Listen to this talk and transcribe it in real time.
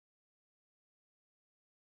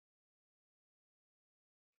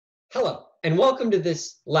Hello, and welcome to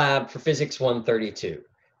this lab for Physics 132.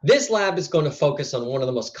 This lab is going to focus on one of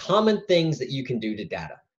the most common things that you can do to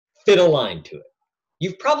data, fit a line to it.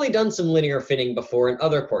 You've probably done some linear fitting before in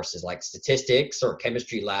other courses like statistics or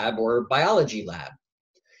chemistry lab or biology lab.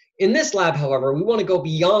 In this lab, however, we want to go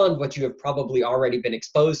beyond what you have probably already been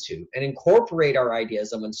exposed to and incorporate our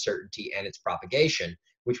ideas of uncertainty and its propagation,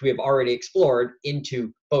 which we have already explored,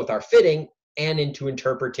 into both our fitting and into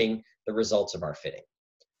interpreting the results of our fitting.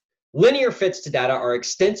 Linear fits to data are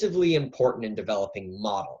extensively important in developing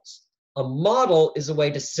models. A model is a way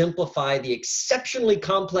to simplify the exceptionally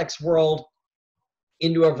complex world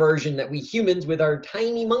into a version that we humans with our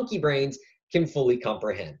tiny monkey brains can fully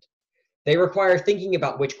comprehend. They require thinking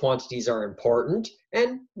about which quantities are important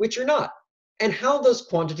and which are not, and how those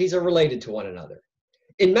quantities are related to one another.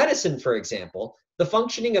 In medicine, for example, the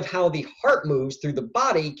functioning of how the heart moves through the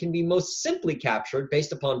body can be most simply captured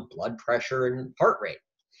based upon blood pressure and heart rate.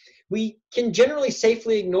 We can generally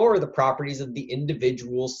safely ignore the properties of the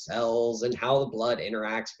individual cells and how the blood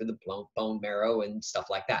interacts with the bone marrow and stuff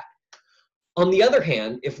like that. On the other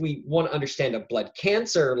hand, if we want to understand a blood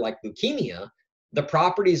cancer like leukemia, the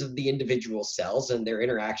properties of the individual cells and their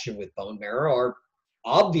interaction with bone marrow are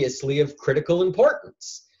obviously of critical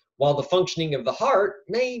importance, while the functioning of the heart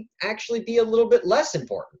may actually be a little bit less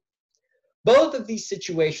important. Both of these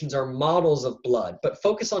situations are models of blood, but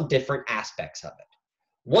focus on different aspects of it.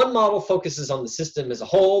 One model focuses on the system as a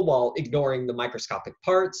whole while ignoring the microscopic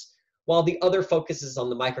parts, while the other focuses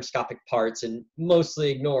on the microscopic parts and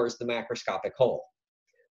mostly ignores the macroscopic whole.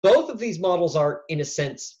 Both of these models are, in a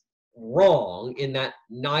sense, wrong in that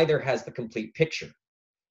neither has the complete picture.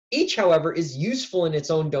 Each, however, is useful in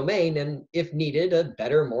its own domain, and if needed, a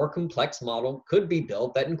better, more complex model could be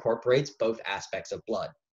built that incorporates both aspects of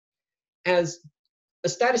blood. As a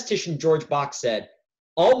statistician, George Box, said,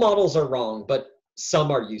 all models are wrong, but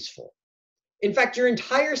some are useful. In fact, your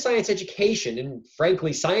entire science education, and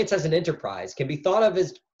frankly, science as an enterprise, can be thought of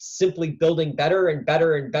as simply building better and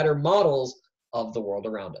better and better models of the world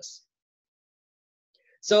around us.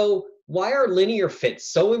 So, why are linear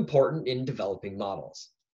fits so important in developing models?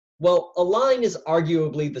 Well, a line is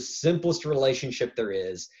arguably the simplest relationship there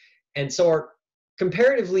is, and so are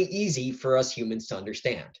comparatively easy for us humans to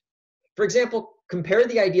understand. For example, compare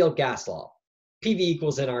the ideal gas law, PV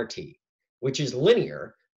equals nRT, which is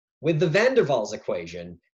linear, with the van der Waals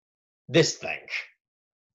equation, this thing,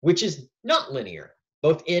 which is not linear.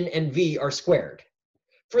 Both N and V are squared.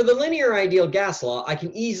 For the linear ideal gas law, I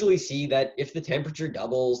can easily see that if the temperature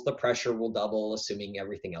doubles, the pressure will double, assuming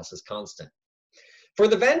everything else is constant. For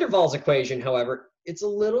the van der Waals equation, however, it's a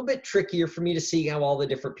little bit trickier for me to see how all the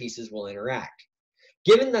different pieces will interact.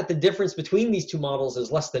 Given that the difference between these two models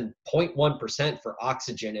is less than 0.1% for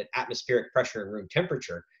oxygen at atmospheric pressure and room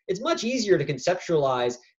temperature, it's much easier to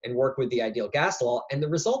conceptualize and work with the ideal gas law, and the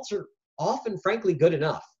results are often, frankly, good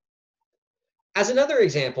enough. As another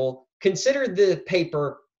example, consider the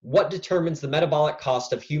paper, What Determines the Metabolic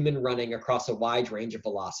Cost of Human Running Across a Wide Range of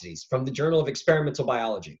Velocities, from the Journal of Experimental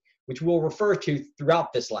Biology, which we'll refer to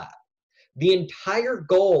throughout this lab. The entire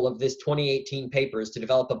goal of this 2018 paper is to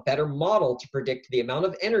develop a better model to predict the amount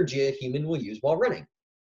of energy a human will use while running.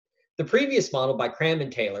 The previous model by Cram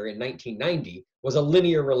and Taylor in 1990 was a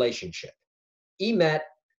linear relationship. EMET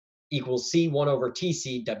equals C1 over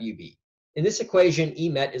TC WB. In this equation,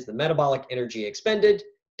 EMET is the metabolic energy expended,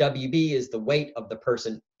 WB is the weight of the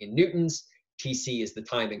person in newtons, TC is the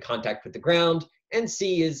time in contact with the ground, and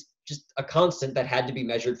C is just a constant that had to be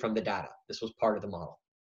measured from the data. This was part of the model.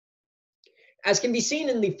 As can be seen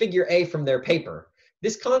in the figure A from their paper,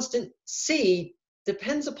 this constant C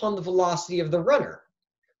depends upon the velocity of the runner,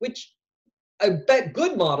 which a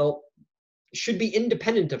good model should be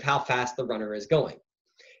independent of how fast the runner is going.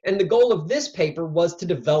 And the goal of this paper was to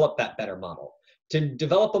develop that better model, to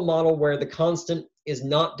develop a model where the constant is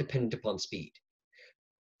not dependent upon speed.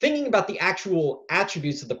 Thinking about the actual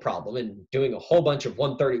attributes of the problem and doing a whole bunch of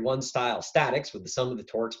 131 style statics with the sum of the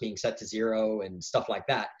torques being set to 0 and stuff like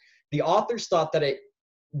that, the authors thought that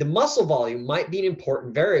the muscle volume might be an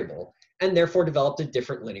important variable and therefore developed a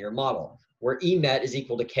different linear model where EMET is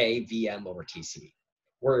equal to K VM over TC,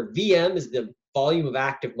 where VM is the volume of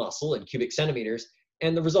active muscle in cubic centimeters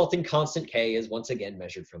and the resulting constant K is once again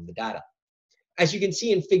measured from the data. As you can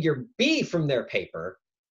see in figure B from their paper,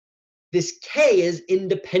 this K is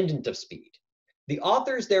independent of speed. The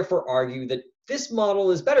authors therefore argue that this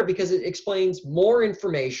model is better because it explains more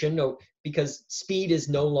information because speed is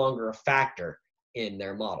no longer a factor in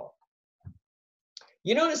their model.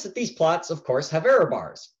 You notice that these plots, of course, have error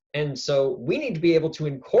bars. And so we need to be able to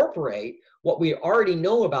incorporate what we already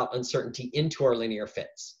know about uncertainty into our linear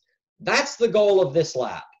fits. That's the goal of this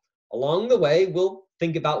lab. Along the way, we'll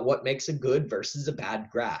think about what makes a good versus a bad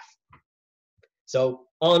graph. So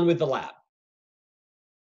on with the lab.